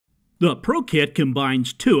The Pro Kit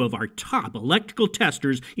combines two of our top electrical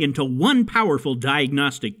testers into one powerful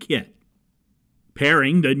diagnostic kit.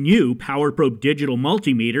 Pairing the new Power Probe Digital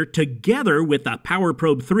Multimeter together with the Power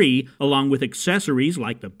Probe 3, along with accessories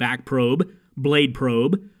like the Back Probe, Blade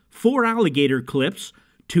Probe, 4 Alligator Clips,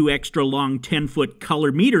 2 extra long 10-foot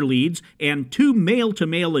color meter leads, and 2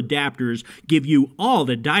 male-to-male adapters give you all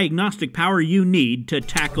the diagnostic power you need to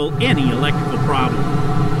tackle any electrical problem.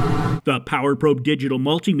 The Power Probe Digital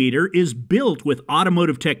Multimeter is built with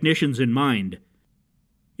automotive technicians in mind.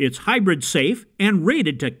 It's hybrid safe and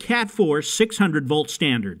rated to Cat 4 600-volt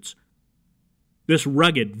standards. This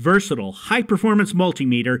rugged, versatile, high-performance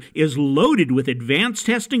multimeter is loaded with advanced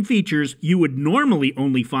testing features you would normally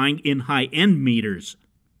only find in high-end meters.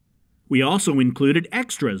 We also included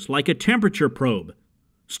extras like a temperature probe,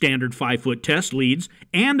 standard 5-foot test leads,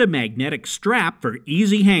 and a magnetic strap for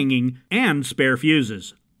easy hanging and spare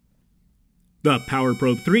fuses. The Power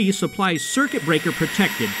Probe 3 supplies circuit breaker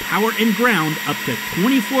protected power and ground up to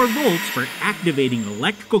 24 volts for activating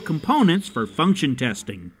electrical components for function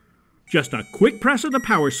testing. Just a quick press of the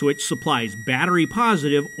power switch supplies battery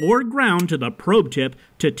positive or ground to the probe tip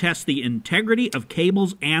to test the integrity of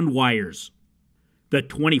cables and wires. The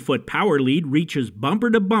 20-foot power lead reaches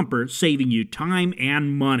bumper to bumper, saving you time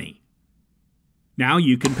and money. Now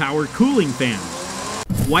you can power cooling fans,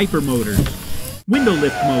 wiper motors, window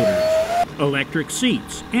lift motors, electric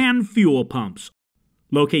seats, and fuel pumps.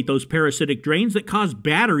 Locate those parasitic drains that cause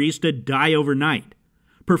batteries to die overnight.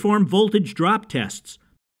 Perform voltage drop tests.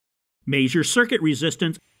 Measure circuit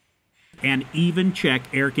resistance, and even check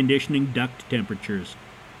air conditioning duct temperatures.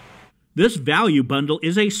 This value bundle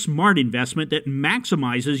is a smart investment that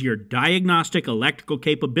maximizes your diagnostic electrical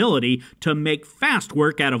capability to make fast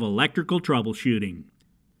work out of electrical troubleshooting.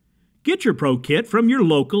 Get your Pro Kit from your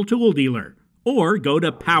local tool dealer, or go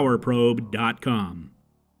to powerprobe.com.